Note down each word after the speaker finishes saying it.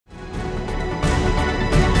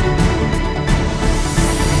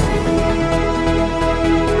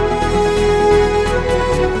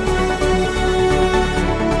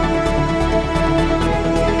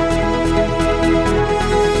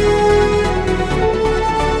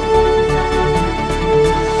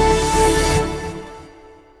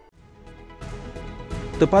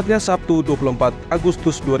Tepatnya Sabtu 24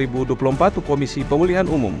 Agustus 2024, Komisi Pemilihan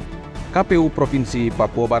Umum KPU Provinsi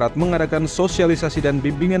Papua Barat mengadakan sosialisasi dan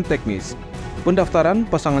bimbingan teknis pendaftaran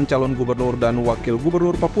pasangan calon gubernur dan wakil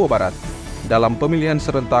gubernur Papua Barat dalam pemilihan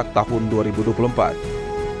serentak tahun 2024.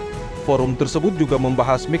 Forum tersebut juga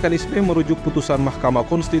membahas mekanisme merujuk putusan Mahkamah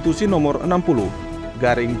Konstitusi nomor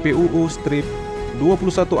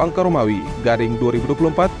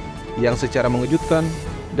 60/PUU-21/2024 yang secara mengejutkan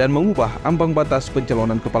dan mengubah ambang batas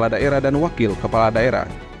pencalonan kepala daerah dan wakil kepala daerah.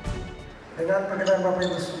 Dengan perkenan Bapak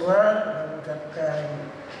Ibu semua, mengucapkan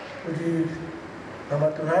puji nama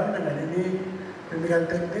Tuhan, dengan ini bimbingan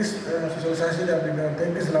teknis, sosialisasi dan bimbingan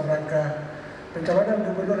teknis dalam rangka pencalonan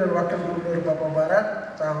gubernur dan wakil gubernur Papua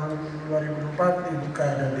Barat tahun 2024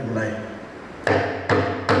 dibuka dan dimulai.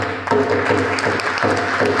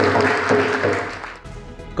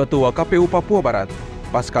 Ketua KPU Papua Barat,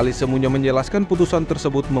 Paskali Semunya, menjelaskan putusan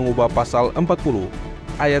tersebut mengubah pasal 40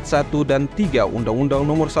 ayat 1 dan 3 Undang-Undang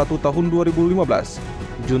Nomor 1 Tahun 2015,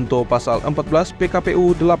 junto pasal 14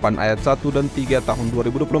 PKPU 8 ayat 1 dan 3 Tahun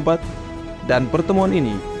 2024, dan pertemuan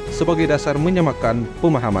ini sebagai dasar menyamakan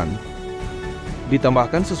pemahaman.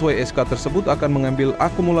 Ditambahkan sesuai SK tersebut akan mengambil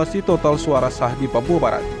akumulasi total suara sah di Papua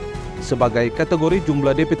Barat sebagai kategori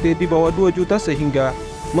jumlah DPT di bawah 2 juta sehingga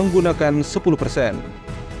menggunakan 10%.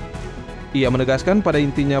 Ia menegaskan pada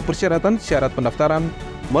intinya persyaratan syarat pendaftaran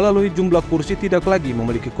melalui jumlah kursi tidak lagi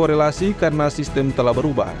memiliki korelasi karena sistem telah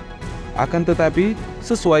berubah, akan tetapi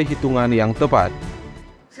sesuai hitungan yang tepat.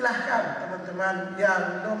 Silahkan teman-teman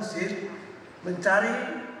yang non-sip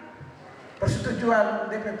mencari persetujuan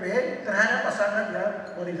DPP terhadap pasangan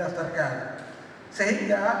yang mau didaftarkan,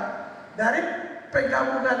 sehingga dari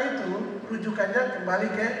penggabungan itu rujukannya kembali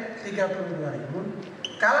ke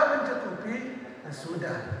 32.000. Kalau mencukupi, ya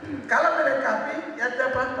sudah. Kalau melengkapi, ya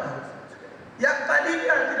tidak apa-apa. Yang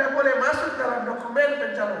tadinya tidak boleh masuk dalam dokumen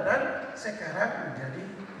pencalonan, sekarang menjadi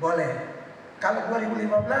boleh. Kalau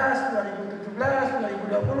 2015, 2017,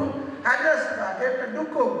 2020 hanya sebagai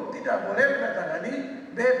pendukung, tidak boleh menandatangani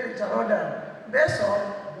B pencalonan. Besok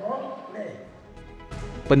boleh.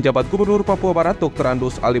 Penjabat Gubernur Papua Barat Dr.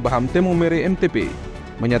 Andus Ali Baham Temumere MTP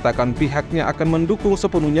menyatakan pihaknya akan mendukung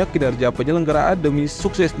sepenuhnya kinerja penyelenggaraan demi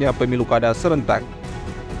suksesnya pemilu kada serentak.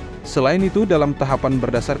 Selain itu, dalam tahapan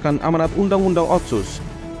berdasarkan amanat Undang-Undang Otsus,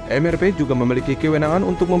 MRP juga memiliki kewenangan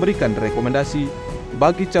untuk memberikan rekomendasi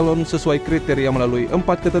bagi calon sesuai kriteria melalui 4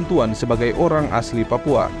 ketentuan sebagai orang asli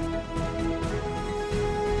Papua.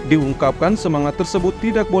 Diungkapkan semangat tersebut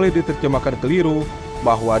tidak boleh diterjemahkan keliru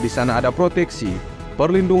bahwa di sana ada proteksi,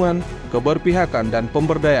 perlindungan, keberpihakan, dan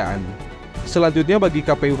pemberdayaan. Selanjutnya, bagi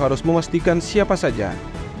KPU harus memastikan siapa saja,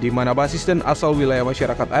 di mana basis dan asal wilayah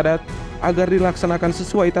masyarakat adat, agar dilaksanakan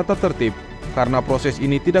sesuai tata tertib, karena proses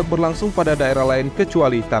ini tidak berlangsung pada daerah lain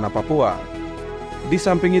kecuali tanah Papua. Di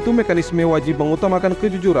samping itu, mekanisme wajib mengutamakan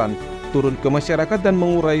kejujuran, turun ke masyarakat dan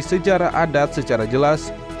mengurai sejarah adat secara jelas,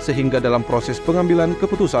 sehingga dalam proses pengambilan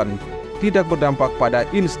keputusan tidak berdampak pada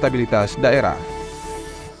instabilitas daerah.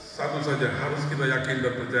 Satu saja, harus kita yakin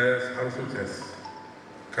dan percaya harus sukses.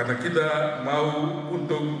 Karena kita mau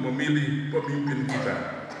untuk memilih pemimpin kita.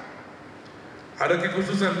 Ada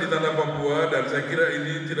kekhususan di tanah Papua dan saya kira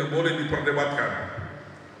ini tidak boleh diperdebatkan.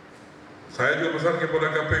 Saya juga pesan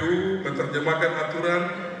kepada KPU menerjemahkan aturan,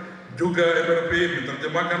 juga MRP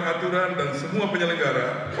menerjemahkan aturan dan semua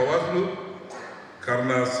penyelenggara Bawaslu,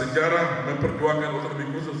 karena sejarah memperjuangkan otonomi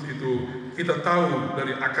khusus itu kita tahu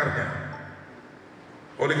dari akarnya.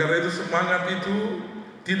 Oleh karena itu semangat itu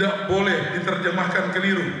tidak boleh diterjemahkan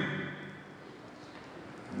keliru.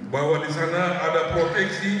 Bahwa di sana ada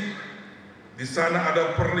proteksi, di sana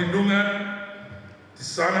ada perlindungan, di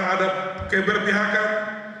sana ada keberpihakan,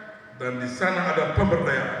 dan di sana ada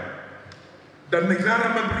pemberdayaan. Dan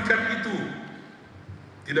negara memberikan itu.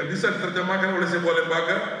 Tidak bisa diterjemahkan oleh sebuah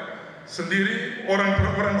lembaga sendiri, orang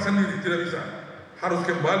per orang sendiri, tidak bisa. Harus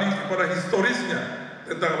kembali kepada historisnya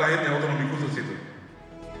tentang lahirnya otonomi khusus itu.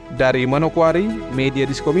 Dari Manokwari, Media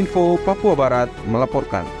Diskominfo Papua Barat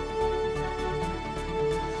melaporkan.